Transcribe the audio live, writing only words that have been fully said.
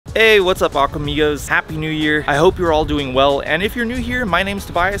Hey, what's up Aquamigos? Happy New Year. I hope you're all doing well, and if you're new here, my name's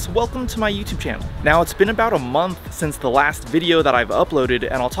Tobias. Welcome to my YouTube channel. Now, it's been about a month since the last video that I've uploaded,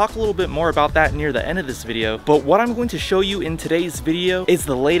 and I'll talk a little bit more about that near the end of this video, but what I'm going to show you in today's video is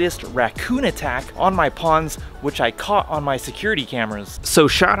the latest raccoon attack on my ponds, which I caught on my security cameras. So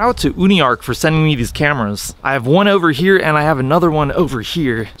shout out to Uniarc for sending me these cameras. I have one over here and I have another one over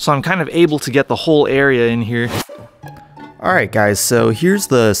here, so I'm kind of able to get the whole area in here. Alright guys, so here's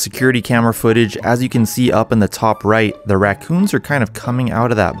the security camera footage. As you can see up in the top right, the raccoons are kind of coming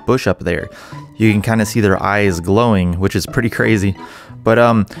out of that bush up there. You can kind of see their eyes glowing, which is pretty crazy. But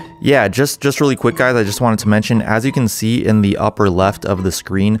yeah, just really quick guys, I just wanted to mention, as you can see in the upper left of the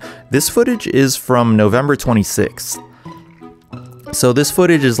screen, this footage is from November 26th. So this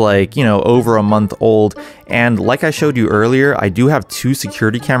footage is like, you know, over a month old, and like I showed you earlier, I do have 2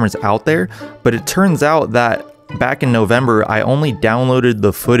 security cameras out there, but it turns out that back in November, I only downloaded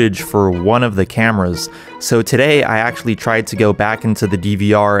the footage for one of the cameras. So today I actually tried to go back into the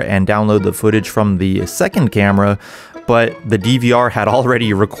DVR and download the footage from the second camera, but the DVR had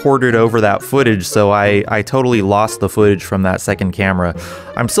already recorded over that footage, so I totally lost the footage from that second camera.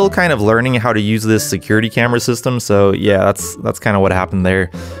 I'm still kind of learning how to use this security camera system, so yeah, that's kind of what happened there.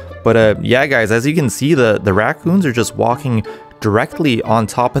 But yeah guys, as you can see, the raccoons are just walking directly on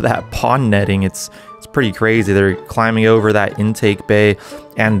top of that pond netting. It's pretty crazy. They're climbing over that intake bay,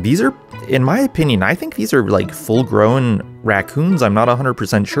 and these are, in my opinion, I think these are like full-grown raccoons. I'm not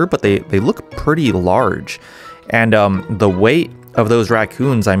 100% sure, but they look pretty large. And the weight of those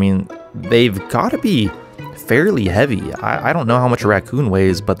raccoons, I mean, they've got to be fairly heavy. I don't know how much a raccoon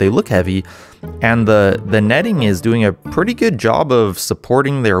weighs, but they look heavy, and the netting is doing a pretty good job of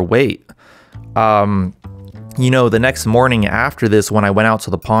supporting their weight. You know, the next morning after this, when I went out to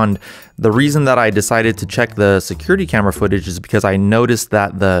the pond, the reason that I decided to check the security camera footage is because I noticed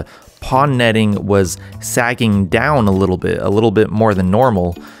that the pond netting was sagging down a little bit more than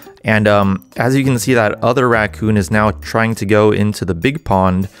normal. And as you can see, that other raccoon is now trying to go into the big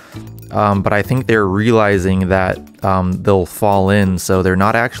pond, but I think they're realizing that they'll fall in, so they're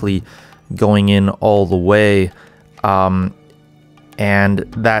not actually going in all the way. And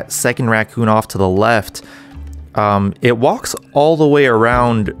that second raccoon off to the left, it walks all the way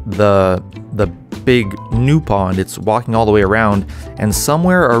around the big new pond. It's walking all the way around, and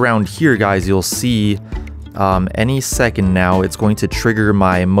somewhere around here, guys, you'll see any second now it's going to trigger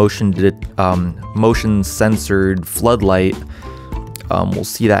my motion censored floodlight. We'll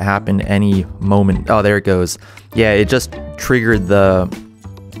see that happen any moment. Oh, there it goes. Yeah, it just triggered the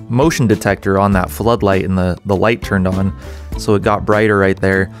motion detector on that floodlight, and the light turned on, so it got brighter right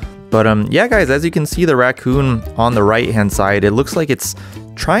there. But yeah guys, as you can see, the raccoon on the right hand side, it looks like it's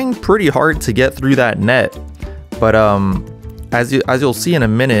trying pretty hard to get through that net. But as you'll see in a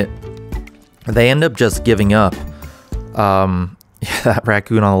minute, they end up just giving up. Yeah, that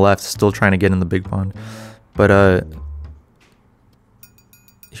raccoon on the left is still trying to get in the big pond. But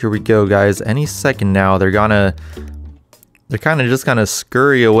here we go guys. Any second now they're kind of just gonna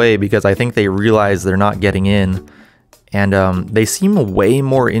scurry away, because I think they realize they're not getting in. And they seem way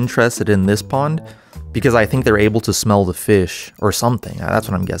more interested in this pond, because I think they're able to smell the fish or something. That's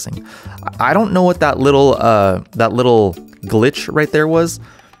what I'm guessing. I don't know what that little glitch right there was.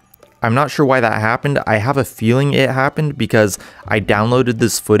 I'm not sure why that happened. I have a feeling it happened because I downloaded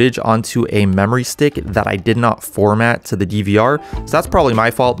this footage onto a memory stick that I did not format to the DVR. So that's probably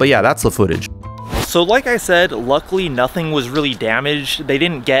my fault, but yeah, that's the footage. So like I said, luckily nothing was really damaged. They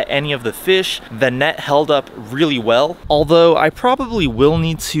didn't get any of the fish. The net held up really well. Although I probably will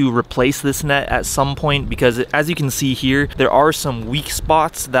need to replace this net at some point, because as you can see here, there are some weak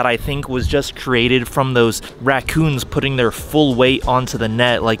spots that I think was just created from those raccoons putting their full weight onto the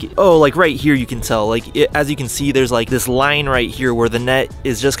net. Like, oh, like right here you can tell, like as you can see, there's like this line right here where the net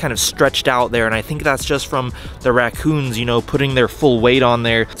is just kind of stretched out there, and I think that's just from the raccoons, you know, putting their full weight on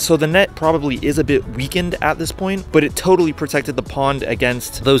there. So the net probably is a bit weakened at this point, but it totally protected the pond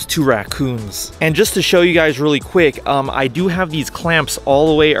against those 2 raccoons. And just to show you guys really quick, I do have these clamps all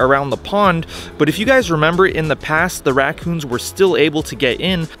the way around the pond, but if you guys remember, in the past the raccoons were still able to get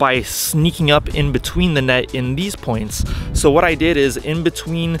in by sneaking up in between the net in these points. So what I did is, in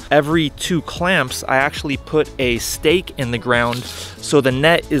between every 2 clamps, I actually put a stake in the ground, so the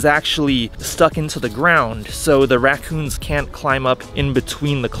net is actually stuck into the ground, so the raccoons can't climb up in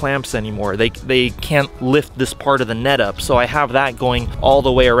between the clamps anymore. They can't lift this part of the net up. So I have that going all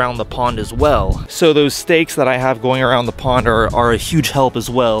the way around the pond as well. So those stakes that I have going around the pond are a huge help as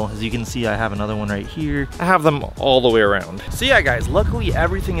well. As you can see, I have another one right here. I have them all the way around. So yeah, guys, luckily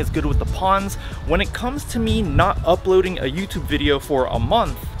everything is good with the ponds. When it comes to me not uploading a YouTube video for a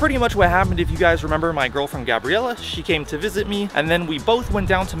month, pretty much what happened, if you guys remember my girlfriend Gabriela, she came to visit me, and then we both went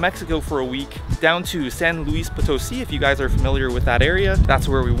down to Mexico for a week, down to San Luis Potosi, if you guys are familiar with that area. That's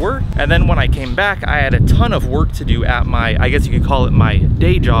where we were. And then when I came back, I had a ton of work to do at my, I guess you could call it my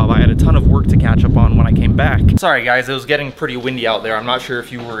day job. I had a ton of work to catch up on when I came back. Sorry guys, it was getting pretty windy out there. I'm not sure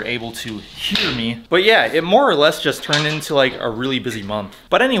if you were able to hear me, but yeah, it more or less just turned into like a really busy month.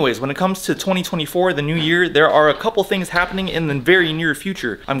 But anyways, when it comes to 2024, the new year, there are a couple things happening in the very near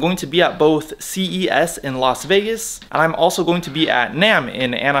future. I'm going to be at both CES in Las Vegas, and I'm also going to be at NAMM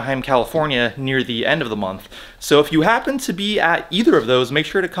in Anaheim, California near the end of the month. So if you happen to be at either of those, make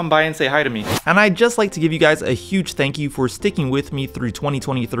sure to come by and say hi to me. And I'd just like to give you guys a huge thank you for sticking with me through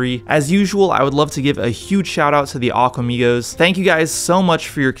 2023. As usual, I would love to give a huge shout out to the Aquamigos. Thank you guys so much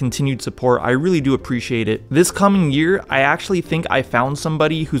for your continued support. I really do appreciate it. This coming year, I actually think I found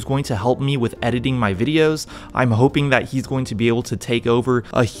somebody who's going to help me with editing my videos. I'm hoping that he's going to be able to take over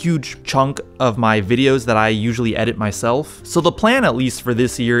a huge chunk of my videos that I usually edit myself. So the plan, at least for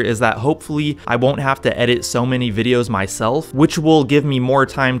this year, is that hopefully I won't have to edit so many videos myself, which will give me more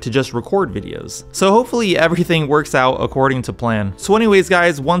time to just record videos. So hopefully everything works out according to plan. So anyways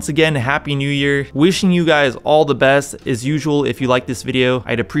guys, once again, Happy New Year. Wishing you guys all the best. As usual, if you like this video,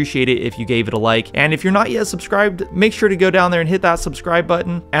 I'd appreciate it if you gave it a like. And if you're not yet subscribed, make sure to go down there and hit that subscribe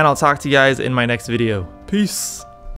button. And I'll talk to you guys in my next video. Peace.